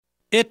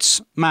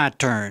It's my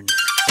turn.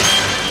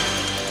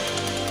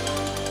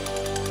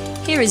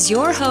 Here is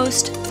your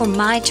host for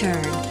My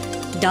Turn,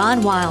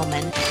 Don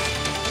Wildman.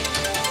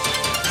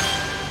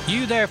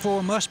 You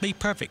therefore must be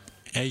perfect,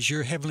 as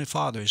your Heavenly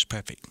Father is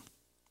perfect.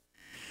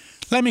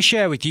 Let me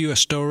share with you a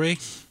story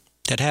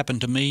that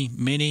happened to me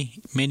many,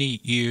 many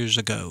years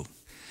ago.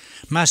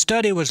 My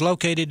study was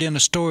located in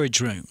a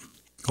storage room,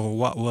 or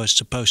what was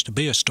supposed to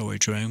be a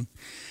storage room,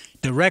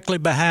 directly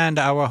behind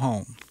our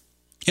home.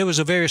 It was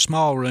a very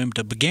small room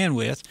to begin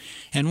with,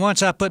 and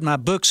once I put my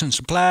books and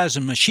supplies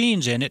and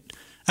machines in it,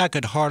 I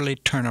could hardly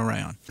turn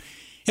around.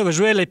 It was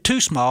really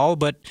too small,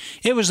 but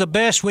it was the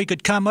best we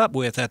could come up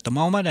with at the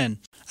moment, and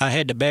I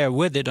had to bear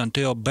with it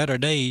until better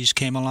days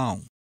came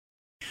along.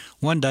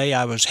 One day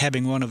I was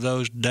having one of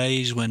those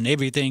days when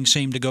everything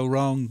seemed to go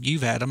wrong.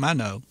 You've had them, I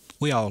know.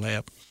 We all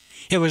have.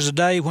 It was a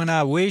day when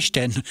I wished,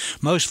 and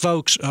most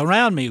folks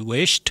around me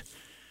wished,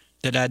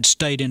 that I'd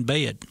stayed in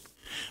bed.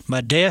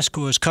 My desk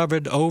was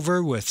covered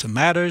over with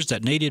matters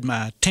that needed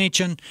my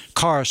attention,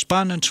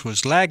 correspondence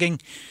was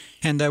lagging,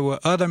 and there were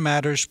other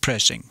matters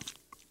pressing.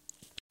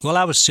 Well,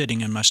 I was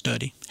sitting in my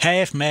study,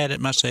 half mad at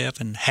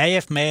myself and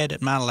half mad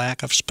at my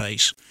lack of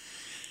space.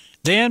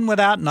 Then,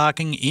 without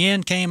knocking,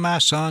 in came my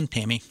son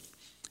Timmy,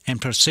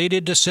 and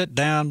proceeded to sit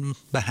down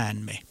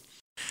behind me.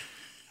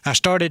 I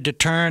started to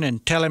turn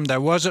and tell him there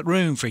wasn't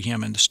room for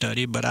him in the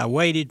study, but I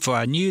waited, for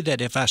I knew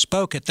that if I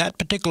spoke at that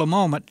particular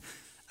moment,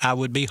 I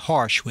would be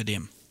harsh with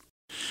him.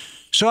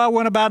 So I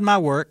went about my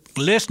work,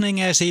 listening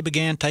as he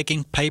began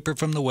taking paper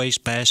from the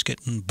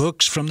wastebasket and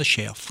books from the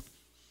shelf.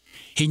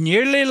 He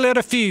nearly lit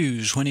a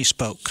fuse when he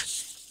spoke.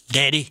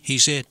 "Daddy," he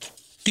said,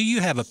 "do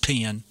you have a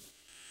pen?"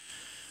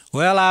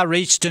 Well, I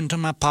reached into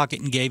my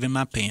pocket and gave him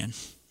my pen.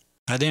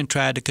 I then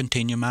tried to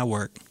continue my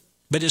work,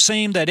 but it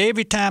seemed that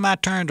every time I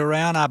turned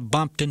around, I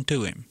bumped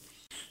into him.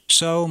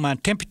 So, my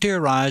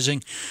temperature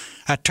rising,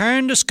 I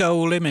turned to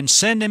scold him and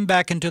send him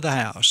back into the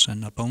house,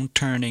 and upon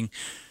turning,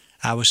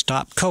 I was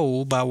stopped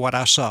cold by what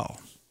I saw.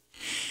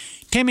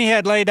 Timmy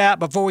had laid out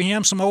before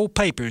him some old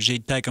papers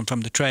he'd taken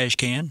from the trash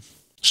can,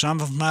 some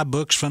of my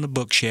books from the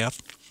bookshelf,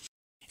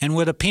 and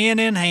with a pen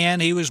in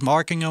hand he was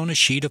marking on a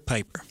sheet of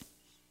paper.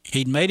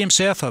 He'd made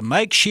himself a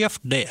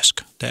makeshift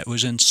desk that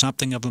was in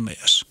something of a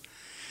mess.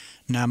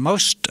 Now,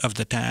 most of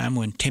the time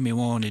when Timmy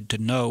wanted to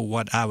know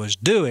what I was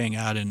doing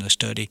out in the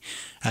study,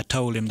 I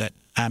told him that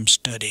I'm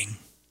studying.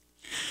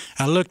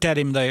 I looked at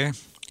him there.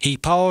 He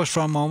paused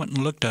for a moment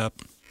and looked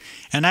up,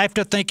 and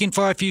after thinking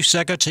for a few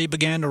seconds, he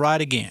began to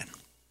write again.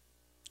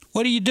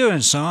 "What are you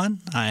doing,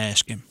 son?" I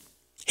asked him.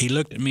 He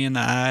looked at me in the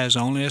eye as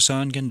only a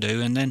son can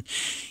do, and then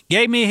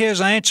gave me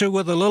his answer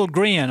with a little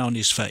grin on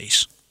his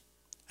face.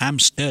 "I'm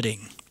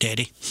studying,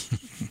 Daddy."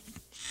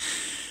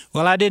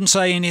 Well, I didn't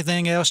say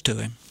anything else to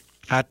him.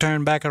 I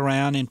turned back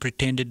around and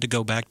pretended to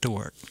go back to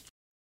work.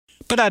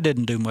 But I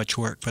didn't do much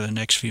work for the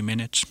next few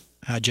minutes.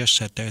 I just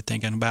sat there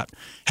thinking about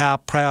how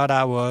proud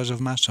I was of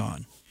my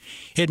son.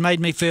 It made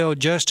me feel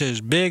just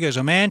as big as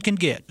a man can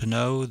get to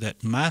know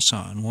that my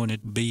son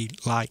wanted to be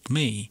like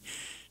me,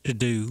 to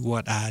do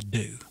what I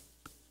do.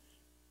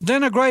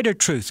 Then a greater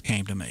truth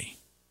came to me.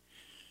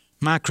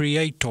 My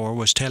Creator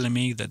was telling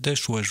me that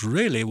this was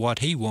really what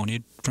He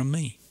wanted from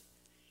me.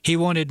 He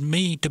wanted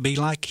me to be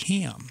like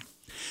Him.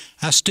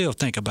 I still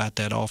think about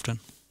that often,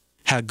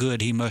 how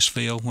good He must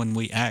feel when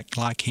we act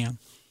like Him,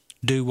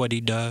 do what He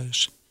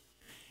does,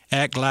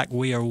 act like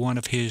we are one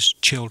of His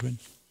children.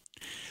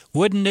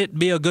 Wouldn't it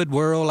be a good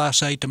world, I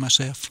say to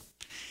myself,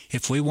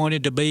 if we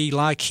wanted to be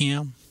like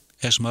Him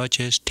as much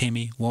as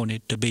Timmy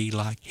wanted to be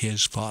like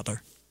his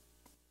father?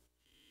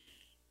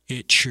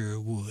 It sure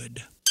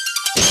would.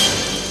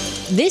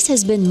 This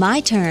has been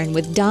My Turn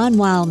with Don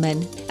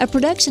Wildman, a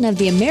production of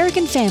the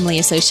American Family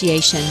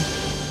Association.